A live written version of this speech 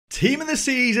Team of the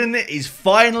season is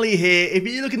finally here. If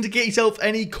you're looking to get yourself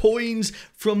any coins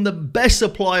from the best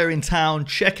supplier in town,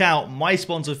 check out my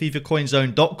sponsor,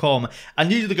 FIFACoinZone.com,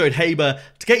 and use the code HABER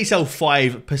to get yourself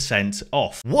 5%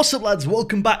 off. What's up, lads?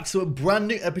 Welcome back to a brand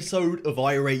new episode of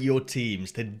I Rate Your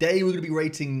Teams. Today, we're going to be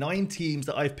rating 9 teams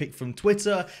that I've picked from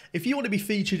Twitter. If you want to be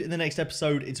featured in the next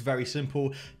episode, it's very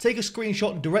simple. Take a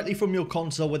screenshot directly from your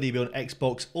console, whether you be on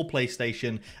Xbox or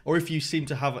PlayStation, or if you seem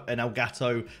to have an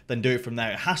Elgato, then do it from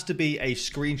there. It has to be a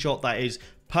screenshot that is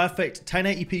perfect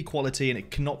 1080p quality, and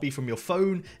it cannot be from your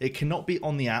phone, it cannot be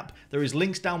on the app. There is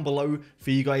links down below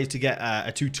for you guys to get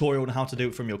a tutorial on how to do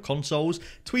it from your consoles.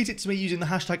 Tweet it to me using the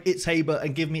hashtag Itshaber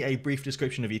and give me a brief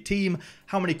description of your team.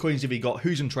 How many coins have you got?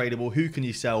 Who's untradeable? Who can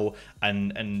you sell?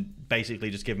 And basically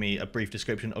just give me a brief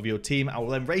description of your team. I will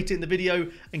then rate it in the video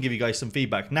and give you guys some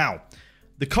feedback. Now,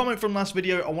 the comment from last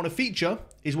video I want to feature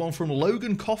is one from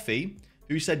Logan Coffee,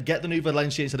 who said, get the new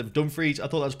Valencia instead of Dumfries. I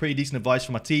thought that was pretty decent advice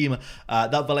for my team.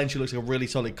 That Valencia looks like a really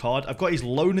solid card. I've got his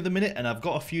loan in the minute, and I've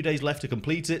got a few days left to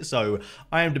complete it, so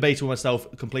I am debating with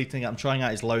myself completing it. I'm trying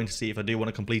out his loan to see if I do want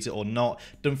to complete it or not.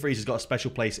 Dumfries has got a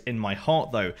special place in my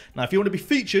heart, though. Now, if you want to be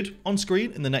featured on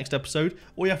screen in the next episode,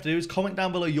 all you have to do is comment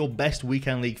down below your best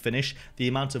weekend league finish. The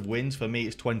amount of wins for me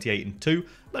is 28-2.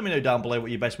 Let me know down below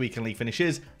what your best weekend league finish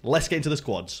is. Let's get into the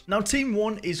squads. Now, team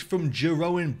 1 is from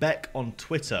Jeroen Beck on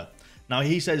Twitter. Now,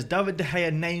 he says, David De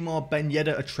Gea, Neymar, Ben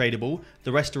Yedder are tradable.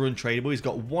 The rest are untradeable. He's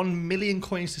got 1 million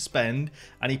coins to spend,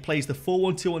 and he plays the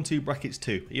 4-1-2-1-2 brackets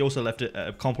too. He also left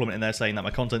a compliment in there saying that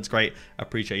my content's great. I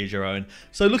appreciate you, Jeroen.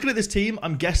 So looking at this team,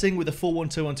 I'm guessing with the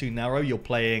 4-1-2-1-2 narrow, you're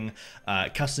playing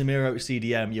Casemiro at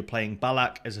CDM, you're playing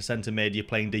Ballack as a centre mid, you're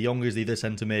playing De Jong as the other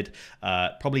centre mid,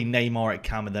 probably Neymar at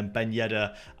cam, and then Ben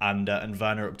Yedder and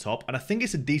Werner up top. And I think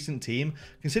it's a decent team,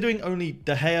 considering only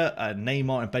De Gea,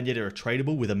 Neymar, and Ben Yedder are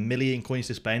tradable with 1 million coins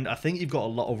to spend. I think you've got a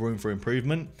lot of room for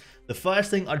improvement. The first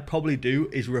thing I'd probably do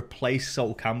is replace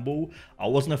Sol Campbell. I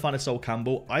wasn't a fan of Sol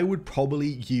Campbell. I would probably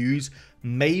use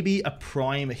maybe a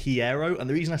prime Hierro, and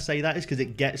the reason I say that is because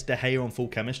it gets De Gea on full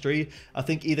chemistry. I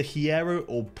think either Hierro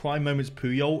or Prime Moments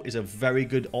Puyol is a very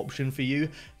good option for you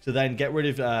to then get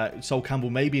rid of Sol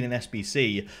Campbell, maybe in an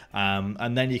SBC,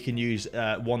 and then you can use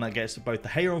one that gets both De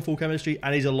Gea on full chemistry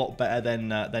and is a lot better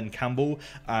than Campbell.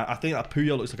 I think that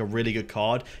Puyol looks like a really good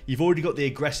card. You've already got the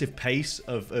aggressive pace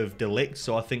of De Ligt,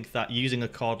 so I think that using a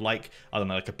card like, I don't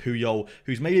know, like a Puyol,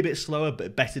 who's maybe a bit slower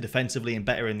but better defensively and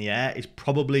better in the air, is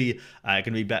probably going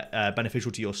to be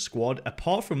beneficial to your squad.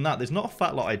 Apart from that, there's not a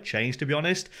fat lot I'd change, to be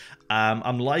honest.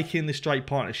 I'm liking the strike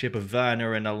partnership of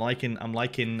Werner, and I'm liking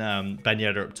Ben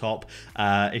Yedder up top.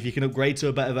 If you can upgrade to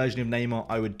a better version of Neymar,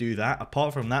 I would do that.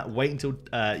 Apart from that, wait until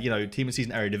you know, Team of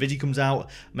Season Eredivisie comes out.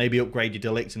 Maybe upgrade your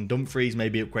De Ligt and Dumfries.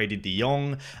 Maybe upgraded De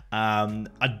Jong.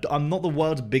 I'm not the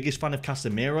world's biggest fan of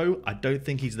Casemiro. I don't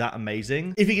think he's that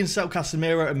amazing. If you can sell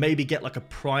Casemiro and maybe get like a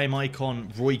prime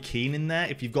icon Roy Keane in there,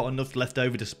 if you've got enough left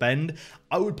over to spend,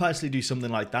 I would personally do something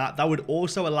like that. That would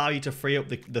also allow you to free up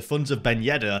the funds of Ben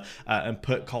Yedder and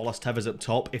put Carlos Tevez up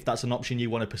top, if that's an option you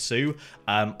want to pursue.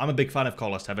 I'm a big fan of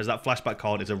Carlos Tevez. That flashback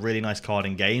card is a really nice card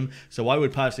in game, so I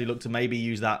would personally look to maybe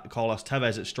use that Carlos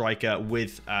Tevez at striker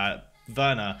with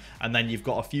Werner, and then you've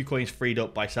got a few coins freed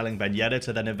up by selling Ben Yedder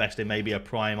to then invest in maybe a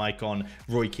prime icon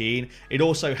Roy Keane. It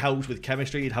also helps with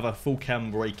chemistry. You'd have a full chem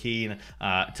Roy Keane.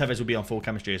 Tevez would be on full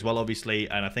chemistry as well, obviously,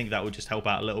 and I think that would just help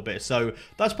out a little bit. So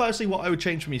that's personally what I would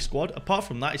change from your squad. Apart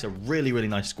from that, it's a really, really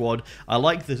nice squad. I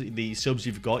like the subs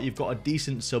you've got. You've got a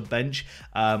decent sub bench.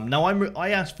 Now, I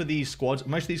asked for these squads.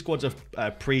 Most of these squads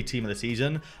are pre-team of the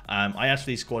season. I asked for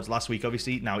these squads last week,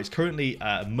 obviously. Now, it's currently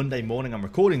Monday morning. I'm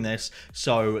recording this,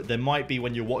 so there might be,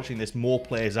 when you're watching this, more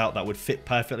players out that would fit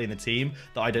perfectly in the team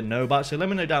that I don't know about. So let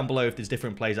me know down below if there's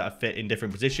different players that fit in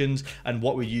different positions and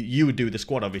what you would do with the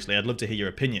squad. Obviously, I'd love to hear your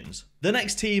opinions. The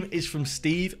next team is from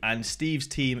Steve, and Steve's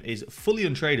team is fully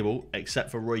untradeable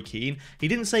except for Roy Keane. He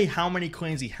didn't say how many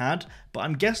coins he had, but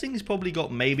I'm guessing he's probably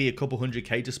got maybe a couple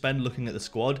 100k to spend looking at the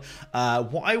squad.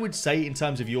 What I would say in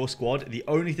terms of your squad, the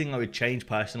only thing I would change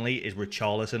personally is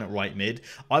Richarlison at right mid.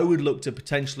 I would look to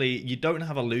potentially, you don't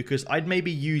have a Lucas, I'd maybe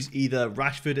use either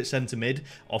Rashford at centre mid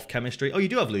off chemistry. Oh, you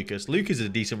do have Lucas. Lucas is a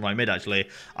decent right mid, actually.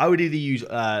 I would either use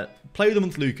Player of the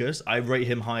Month Lucas. I rate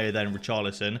him higher than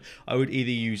Richarlison. I would either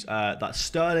use that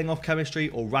Sterling off chemistry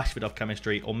or Rashford off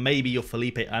chemistry, or maybe your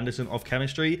Felipe Anderson off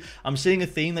chemistry. I'm seeing a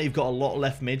theme that you've got a lot of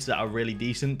left mids that are really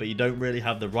decent, but you don't really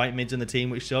have the right mids in the team,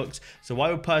 which sucks. So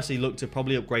I would personally look to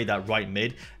probably upgrade that right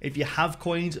mid. If you have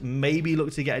coins, maybe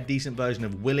look to get a decent version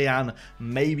of Willian.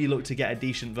 Maybe look to get a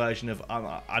decent version of,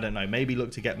 I don't know, maybe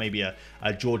look to get maybe a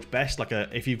George Best. Like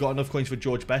if you've got enough coins for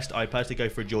George Best, I personally go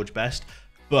for a George Best.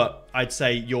 But I'd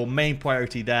say your main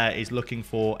priority there is looking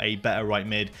for a better right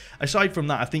mid. Aside from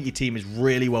that, I think your team is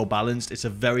really well balanced. It's a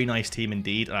very nice team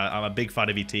indeed. I'm a big fan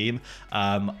of your team.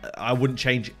 I wouldn't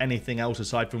change anything else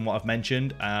aside from what I've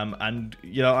mentioned. And,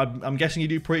 you know, I'm guessing you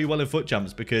do pretty well in foot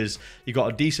jumps because you've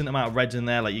got a decent amount of reds in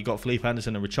there. Like, you've got Felipe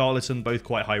Anderson and Richarlison, both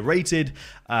quite high rated.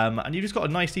 And you've just got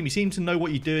a nice team. You seem to know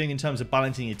what you're doing in terms of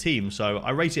balancing your team. So I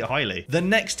rate it highly. The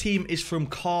next team is from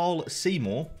Carl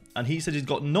Seymour. And he says he's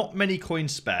got not many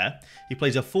coins spare. He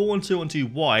plays a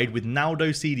 4-1-2-1-2 wide with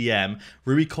Ronaldo CDM,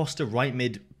 Rui Costa right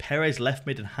mid, Perez left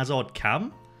mid, and Hazard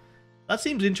cam. That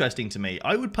seems interesting to me.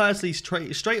 I would personally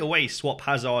straight away swap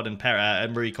Hazard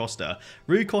and Rui Costa.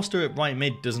 Rui Costa at right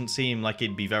mid doesn't seem like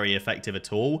it'd be very effective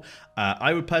at all.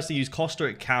 I would personally use Costa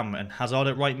at cam and Hazard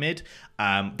at right mid.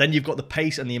 Then you've got the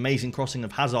pace and the amazing crossing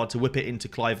of Hazard to whip it into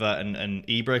Kluivert and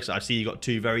Ibra. So I see you've got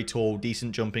two very tall,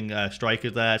 decent jumping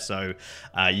strikers there. So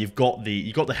you've got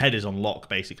the headers on lock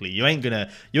basically. You ain't gonna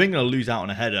lose out on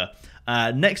a header.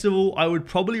 Next of all, I would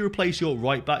probably replace your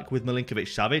right back with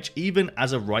Milinkovic-Savic. Even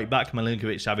as a right back,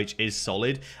 Milinkovic-Savic is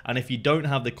solid. And if you don't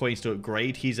have the coins to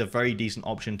upgrade, he's a very decent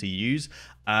option to use.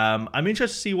 I'm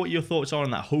interested to see what your thoughts are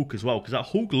on that Hulk as well, because that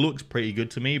Hulk looks pretty good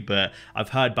to me, but I've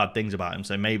heard bad things about him,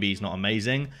 so maybe he's not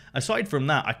amazing. Aside from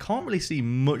that, I can't really see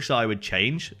much that I would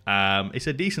change. It's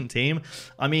a decent team.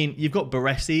 I mean, you've got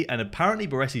Baresi, and apparently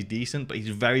Baresi's decent, but he's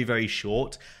very, very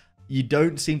short. You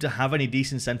don't seem to have any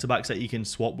decent centre-backs that you can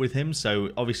swap with him, so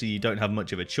obviously you don't have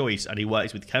much of a choice, and he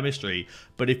works with chemistry.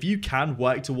 But if you can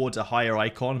work towards a higher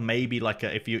icon, maybe like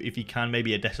if you can,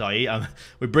 maybe a Desai.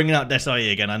 We're bringing out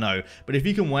Desai again, I know. But if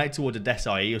you can work towards a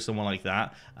Desai or someone like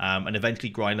that, and eventually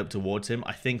grind up towards him,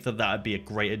 I think that would be a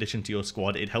great addition to your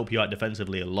squad. It'd help you out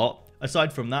defensively a lot.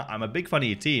 Aside from that, I'm a big fan of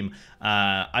your team.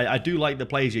 I do like the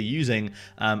players you're using.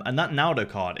 And that Ronaldo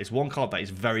card is one card that is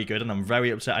very good. And I'm very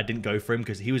upset I didn't go for him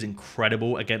because he was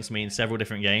incredible against me in several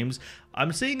different games.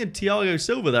 I'm seeing a Thiago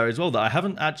Silva there as well that I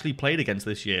haven't actually played against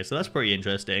this year. So that's pretty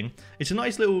interesting. It's a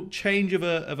nice little change of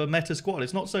a meta squad.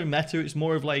 It's not so meta. It's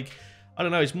more of like, I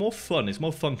don't know, it's more fun. It's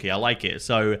more funky. I like it.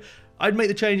 So I'd make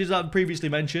the changes that I've previously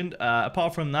mentioned.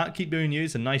 Apart from that, keep doing you.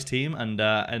 It's a nice team,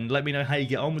 and let me know how you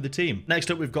get on with the team. Next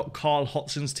up, we've got Carl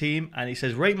Hotson's team, and he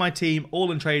says, rate my team, all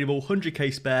untradeable,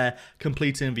 100k spare,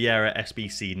 completing Vieira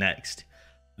SBC next.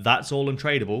 That's all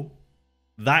untradeable.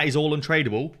 That is all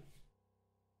untradeable.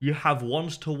 You have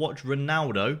wants to watch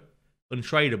Ronaldo,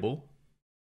 untradeable.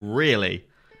 Really?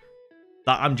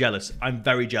 I'm jealous. I'm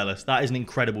very jealous. That is an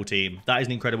incredible team. That is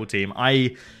an incredible team.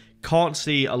 I can't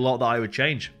see a lot that I would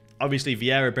change. Obviously,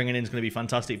 Vieira bringing in is going to be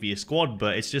fantastic for your squad,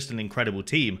 but it's just an incredible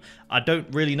team. I don't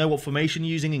really know what formation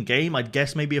you're using in game. I'd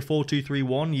guess maybe a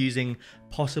 4-2-3-1 using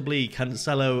possibly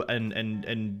Cancelo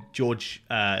and George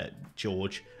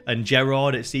and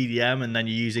Gerrard at CDM, and then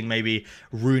you're using maybe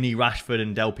Rooney, Rashford,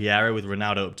 and Del Piero with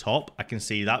Ronaldo up top. I can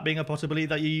see that being a possibility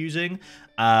that you're using.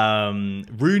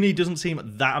 Rooney doesn't seem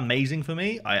that amazing for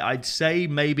me. I'd say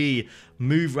maybe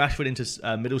move Rashford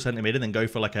into middle centre mid and then go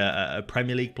for like a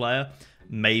Premier League player.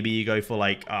 Maybe you go for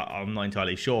like, I'm not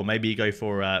entirely sure. Maybe you go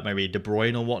for maybe De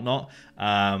Bruyne or whatnot.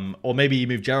 Or maybe you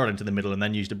move Gerrard into the middle and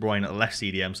then use De Bruyne at the left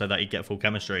CDM so that you get full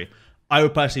chemistry. I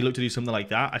would personally look to do something like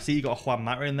that. I see you got Juan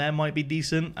Mata in there, might be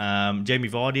decent. Jamie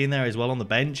Vardy in there as well on the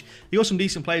bench. You got some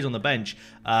decent players on the bench.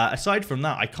 Aside from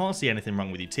that, I can't see anything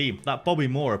wrong with your team. That Bobby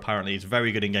Moore apparently is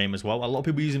very good in game as well. A lot of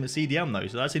people use him at CDM though,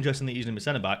 so that's interesting that you're using him at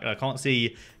centre back. I can't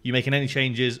see you making any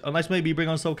changes unless maybe you bring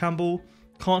on Sol Campbell.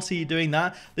 Can't see you doing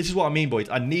that. This is what I mean, boys.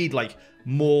 I need like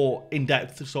more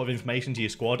in-depth sort of information to your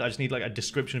squad. I just need like a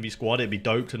description of your squad. It'd be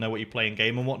dope to know what you play in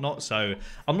game and whatnot. So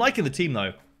I'm liking the team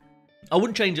though. I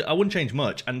wouldn't change it. I wouldn't change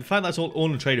much. And the fact that's all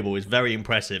untradeable is very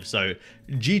impressive. So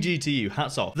GG to you.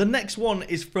 Hats off. The next one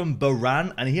is from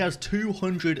Baran, and he has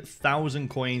 200,000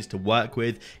 coins to work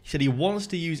with. He said he wants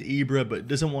to use Ibra, but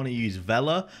doesn't want to use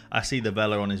Vela. I see the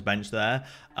Vela on his bench there.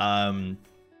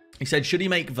 He said, should he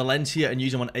make Valencia and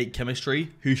use him on 8 chemistry?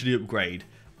 Who should he upgrade?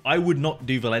 I would not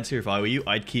do Valencia if I were you.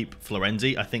 I'd keep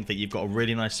Florenzi. I think that you've got a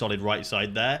really nice solid right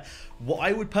side there. What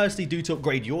I would personally do to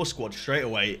upgrade your squad straight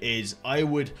away is I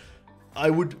would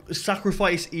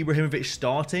sacrifice Ibrahimovic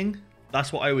starting.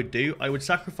 That's what I would do. I would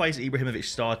sacrifice Ibrahimovic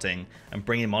starting and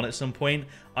bring him on at some point.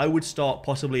 I would start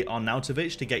possibly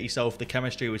Arnautovic to get yourself the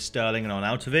chemistry with Sterling and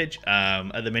Arnautovic.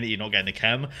 At the minute, you're not getting the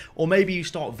chem. Or maybe you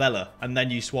start Vela and then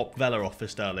you swap Vela off for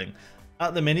Sterling.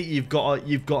 At the minute, you've got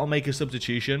to make a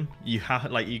substitution. You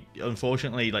have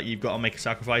unfortunately you've got to make a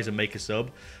sacrifice and make a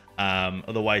sub.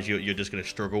 Otherwise, you're just going to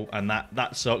struggle, and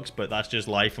that sucks, but that's just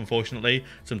life, unfortunately.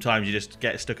 Sometimes you just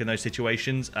get stuck in those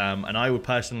situations, and I would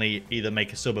personally either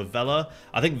make a sub of Vela.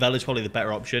 I think Vela's probably the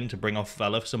better option to bring off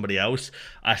Vela for somebody else.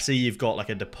 I see you've got like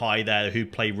a Depay there who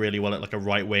play really well at like a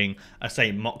right wing. I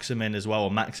say Moximin as well,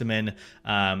 or Maximin.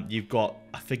 You've got,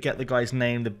 I forget the guy's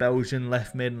name, the Belgian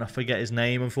left mid, and I forget his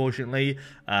name, unfortunately.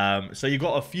 So you've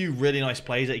got a few really nice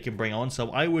players that you can bring on. So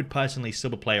I would personally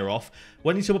sub a player off.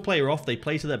 When you sub a player off, they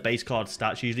play to their base card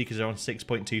stats usually because they're on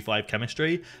 6.25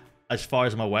 chemistry, as far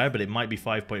as I'm aware, but it might be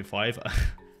 5.5.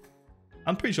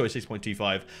 I'm pretty sure it's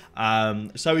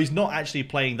 6.25. So he's not actually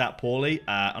playing that poorly,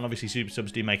 and obviously super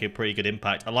subs do make a pretty good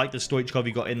impact. I like the Stoichkov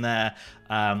you got in there.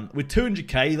 With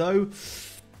 200k though,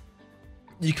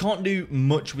 you can't do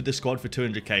much with the squad for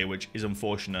 200k, which is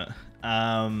unfortunate.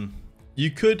 You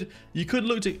could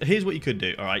look to, here's what you could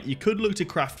do. All right, you could look to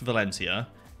craft Valencia.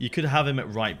 You could have him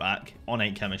at right back on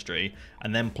 8 chemistry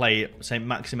and then play St.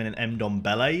 Maximin and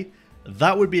Ndombele.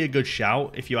 That would be a good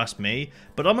shout if you ask me.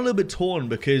 But I'm a little bit torn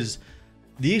because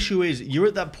the issue is you're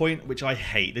at that point, which I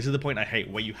hate. This is the point I hate,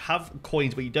 where you have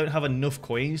coins, but you don't have enough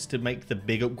coins to make the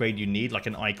big upgrade you need, like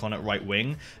an icon at right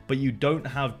wing. But you don't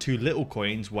have too little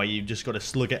coins where you've just got to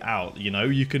slug it out. You know,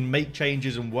 you can make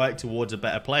changes and work towards a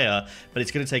better player, but it's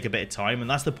going to take a bit of time. And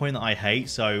that's the point that I hate.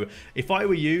 So if I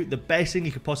were you, the best thing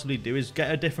you could possibly do is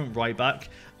get a different right back.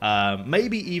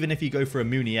 Maybe even if you go for a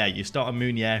Meunier, you start a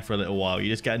Meunier for a little while. You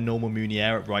just get a normal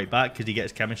Meunier at right back because he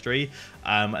gets chemistry.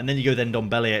 And then you go then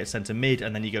Ndombele at centre mid,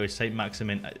 and then you go St.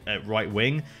 Maximin at right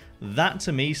wing. That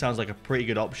to me sounds like a pretty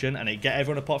good option, and it get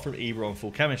everyone apart from Ibra on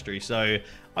full chemistry. So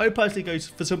I would personally go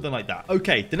for something like that.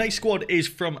 Okay, the next squad is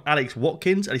from Alex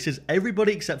Watkins, and he says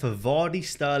everybody except for Vardy,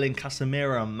 Sterling,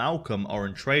 Casemiro, and Malcolm are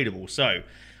untradeable. So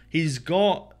he's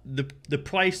got the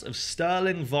price of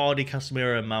Sterling, Vardy,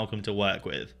 Casemiro, and Malcolm to work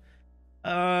with.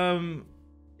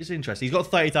 It's interesting. He's got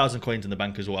 30,000 coins in the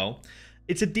bank as well.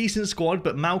 It's a decent squad,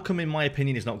 but Malcolm, in my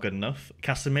opinion, is not good enough.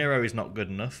 Casemiro is not good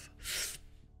enough.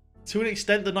 To an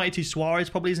extent, the 92 Suarez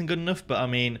probably isn't good enough, but I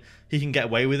mean, he can get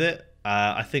away with it.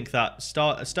 I think that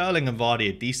Sterling and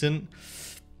Vardy are decent.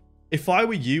 If I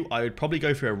were you, I would probably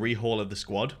go for a rehaul of the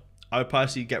squad. I would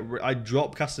personally I'd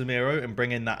drop Casemiro and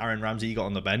bring in that Aaron Ramsey you got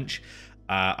on the bench.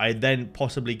 I'd then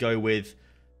possibly go with,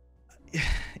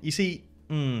 you see,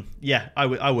 yeah,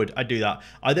 I'd do that.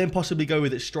 I'd then possibly go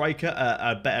with a striker,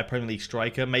 a better Premier League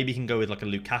striker. Maybe you can go with like a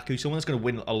Lukaku, someone that's going to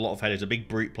win a lot of headers, a big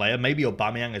brute player. Maybe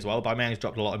Aubameyang as well. Aubameyang's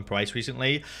dropped a lot in price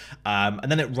recently.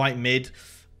 And then at right mid,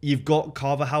 you've got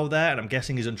Carvajal there, and I'm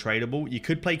guessing he's untradeable. You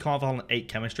could play Carvajal on 8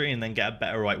 chemistry and then get a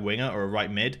better right winger or a right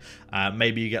mid.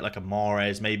 Maybe you get like a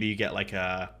Mahrez. Maybe you get like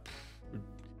a...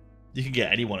 You can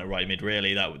get anyone at right mid,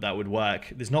 really. That would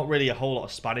work. There's not really a whole lot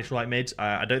of Spanish right mids.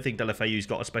 I don't think Deulofeu's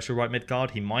got a special right mid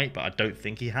card. He might, but I don't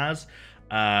think he has.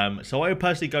 So I would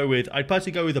personally go with... I'd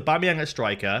personally go with Aubameyang at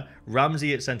striker,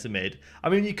 Ramsey at centre mid. I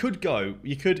mean, you could,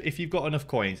 if you've got enough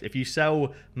coins, if you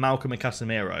sell Malcolm and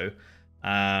Casemiro,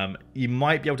 you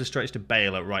might be able to stretch to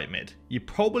Bale at right mid. You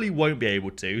probably won't be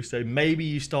able to, so maybe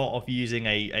you start off using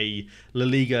a La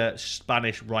Liga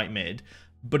Spanish right mid.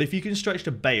 But if you can stretch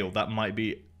to Bale, that might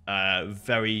be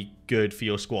very good for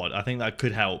your squad. I think that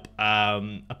could help.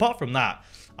 Apart from that,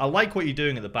 I like what you're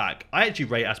doing at the back. I actually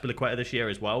rate Azpilicueta this year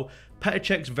as well. Petr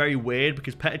Cech's very weird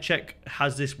because Petr Cech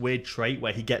has this weird trait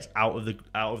where he gets out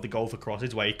of the goal for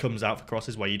crosses, where he comes out for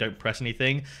crosses, where you don't press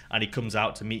anything and he comes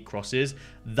out to meet crosses.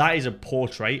 That is a poor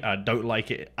trait. I don't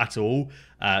like it at all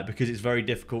because it's very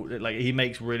difficult. Like, he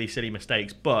makes really silly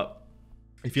mistakes. But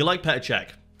if you like Petr Cech,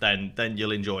 then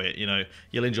you'll enjoy it. You know,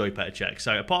 you'll enjoy Petr Cech.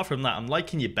 So apart from that, I'm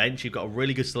liking your bench. You've got a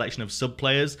really good selection of sub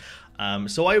players.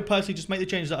 So I would personally just make the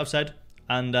changes that I've said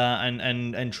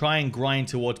and try and grind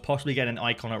towards possibly getting an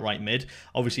icon at right mid.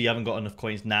 Obviously, you haven't got enough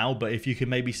coins now, but if you could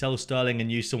maybe sell Sterling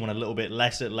and use someone a little bit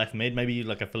less at left mid, maybe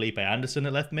like a Felipe Anderson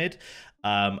at left mid,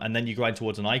 and then you grind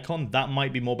towards an icon, that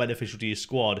might be more beneficial to your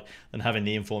squad than having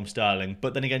the informed Sterling.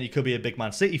 But then again, you could be a big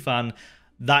Man City fan.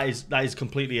 That is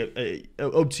completely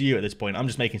up to you at this point. I'm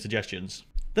just making suggestions.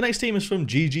 The next team is from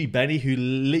GG Benny, who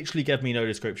literally gave me no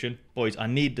description. Boys, I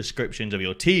need descriptions of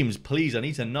your teams. Please, I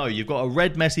need to know. You've got a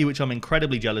red Messi, which I'm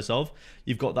incredibly jealous of.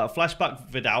 You've got that flashback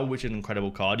Vidal, which is an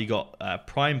incredible card. You got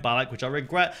Prime Ballack, which I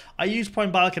regret. I used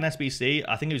Prime Ballack in SBC.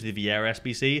 I think it was the Vieira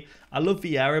SBC. I love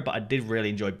Vieira, but I did really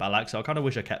enjoy Ballack, so I kind of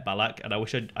wish I kept Ballack, and I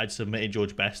wish I'd submitted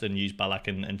George Best and used Ballack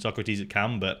and Socrates at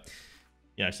Cam, but,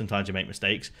 you know, sometimes you make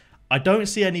mistakes. I don't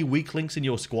see any weak links in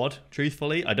your squad,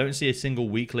 truthfully. I don't see a single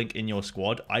weak link in your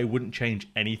squad. I wouldn't change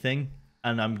anything.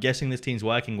 And I'm guessing this team's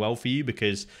working well for you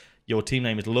because your team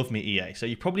name is Love Me EA. So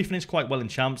you probably finished quite well in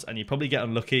champs and you probably get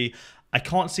unlucky. I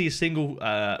can't see a single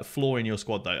flaw in your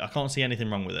squad, though. I can't see anything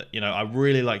wrong with it. You know, I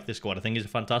really like this squad. I think it's a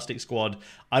fantastic squad.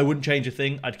 I wouldn't change a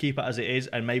thing. I'd keep it as it is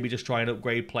and maybe just try and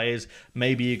upgrade players.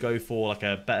 Maybe you go for like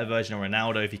a better version of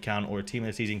Ronaldo if you can, or a team of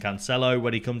the season Cancelo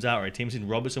when he comes out, or a team of the season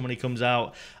Robertson when he comes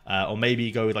out, or maybe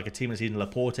you go with like a team of the season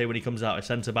Laporte when he comes out, a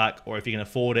centre-back, or if you can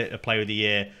afford it, a player of the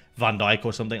year, Van Dijk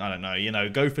or something. I don't know. You know,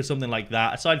 go for something like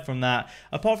that. Aside from that,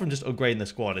 apart from just upgrading the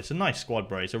squad, it's a nice squad,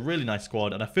 bro. It's a really nice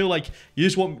squad, and I feel like you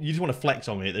just want to flex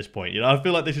on me at this point. You know, I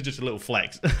feel like this is just a little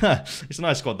flex. It's a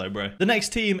nice squad though, bro. The next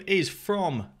team is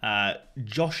from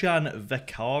Joshan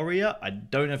Vekaria. I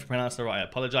don't know if I pronounced that right. I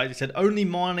apologize. It said only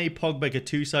Mane, Pogba,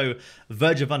 Gattuso,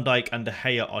 Virgil van Dijk, and De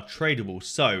Gea are tradable.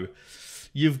 So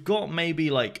you've got maybe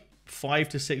like 500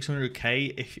 to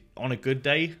 600k if on a good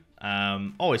day.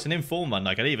 Oh, it's an inform Van Dijk.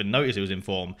 I didn't even notice it was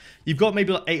inform. You've got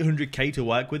maybe like 800k to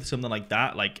work with, something like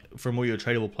that, like from all your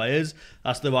tradable players.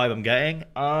 That's the vibe I'm getting.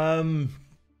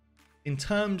 In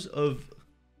terms of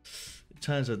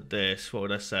this, what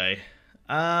would I say?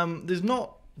 There's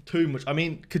not too much. I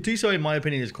mean, Gattuso, in my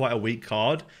opinion, is quite a weak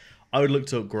card. I would look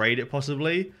to upgrade it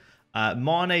possibly.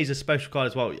 Mane is a special card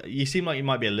as well. You seem like you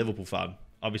might be a Liverpool fan,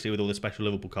 obviously, with all the special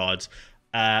Liverpool cards.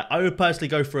 I would personally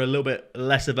go for a little bit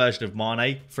lesser version of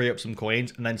Mane, free up some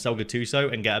coins, and then sell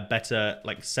Gattuso and get a better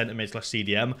like centre mid /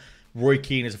 CDM. Roy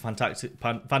Keane is a fantastic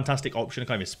option. I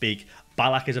can't even speak.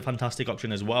 Ballack is a fantastic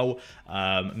option as well.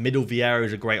 Middle Vieira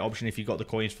is a great option if you've got the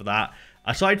coins for that.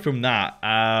 Aside from that,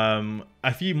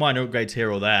 a few minor upgrades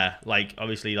here or there. Like,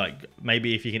 obviously, like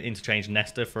maybe if you can interchange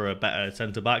Nesta for a better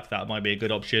centre-back, that might be a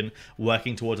good option.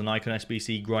 Working towards an Icon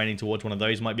SBC, grinding towards one of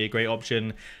those might be a great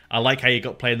option. I like how you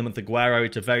got playing them with Aguero.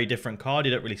 It's a very different card.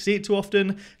 You don't really see it too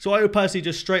often. So I would personally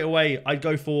just straight away, I'd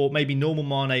go for maybe normal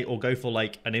Mane or go for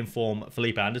like an inform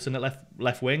Felipe Anderson at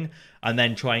left wing, and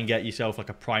then try and get yourself like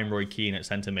a prime Roy Keane at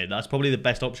centre mid. That's probably the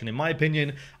best option in my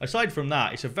opinion. Aside from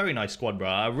that, it's a very nice squad, bro.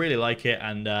 I really like it,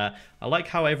 and I like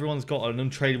how everyone's got an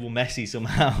untradeable Messi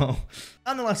somehow.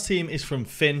 And the last team is from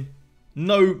Finn.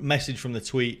 No message from the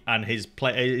tweet, and his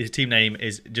team name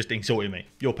is just insulting me.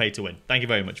 You're paid to win. Thank you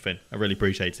very much, Finn. I really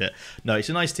appreciate it. No, it's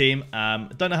a nice team.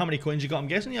 Don't know how many coins you got. I'm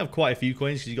guessing you have quite a few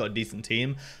coins because you got a decent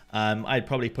team. I'd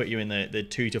probably put you in the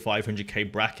 200 to 500k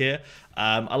bracket.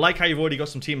 I like how you've already got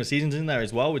some team of seasons in there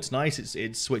as well. It's nice.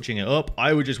 It's switching it up.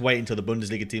 I would just wait until the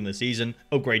Bundesliga team of the season.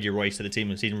 Upgrade your Royce to the team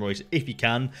of the season Royce if you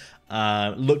can.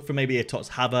 Look for maybe a Tots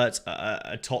Havertz,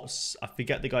 a Tots, I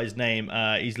forget the guy's name.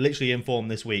 He's literally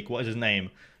informed this week. What is his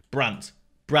name? Brandt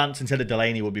instead of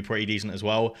Delaney would be pretty decent as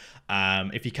well.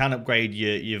 If you can upgrade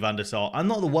your Van der Sar. I'm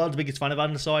not the world's biggest fan of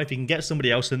Van der Sar. If you can get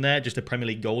somebody else in there, just a Premier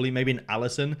League goalie, maybe an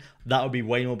Alisson, that would be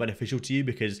way more beneficial to you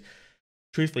because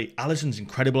truthfully, Alisson's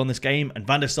incredible on this game and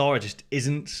Van der Sar just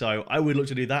isn't. So I would look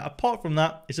to do that. Apart from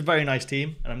that, it's a very nice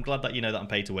team and I'm glad that you know that I'm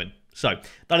paid to win. So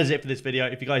that is it for this video.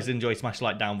 If you guys did enjoy, smash a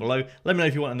like down below. Let me know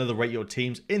if you want another rate your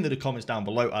teams in the comments down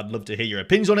below. I'd love to hear your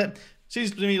opinions on it.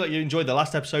 Seems to me like you enjoyed the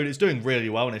last episode. It's doing really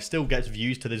well and it still gets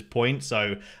views to this point,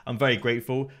 so I'm very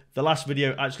grateful. The last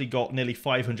video actually got nearly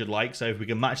 500 likes, so if we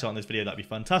can match that on this video, that'd be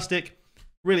fantastic.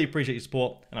 Really appreciate your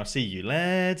support, and I'll see you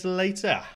later.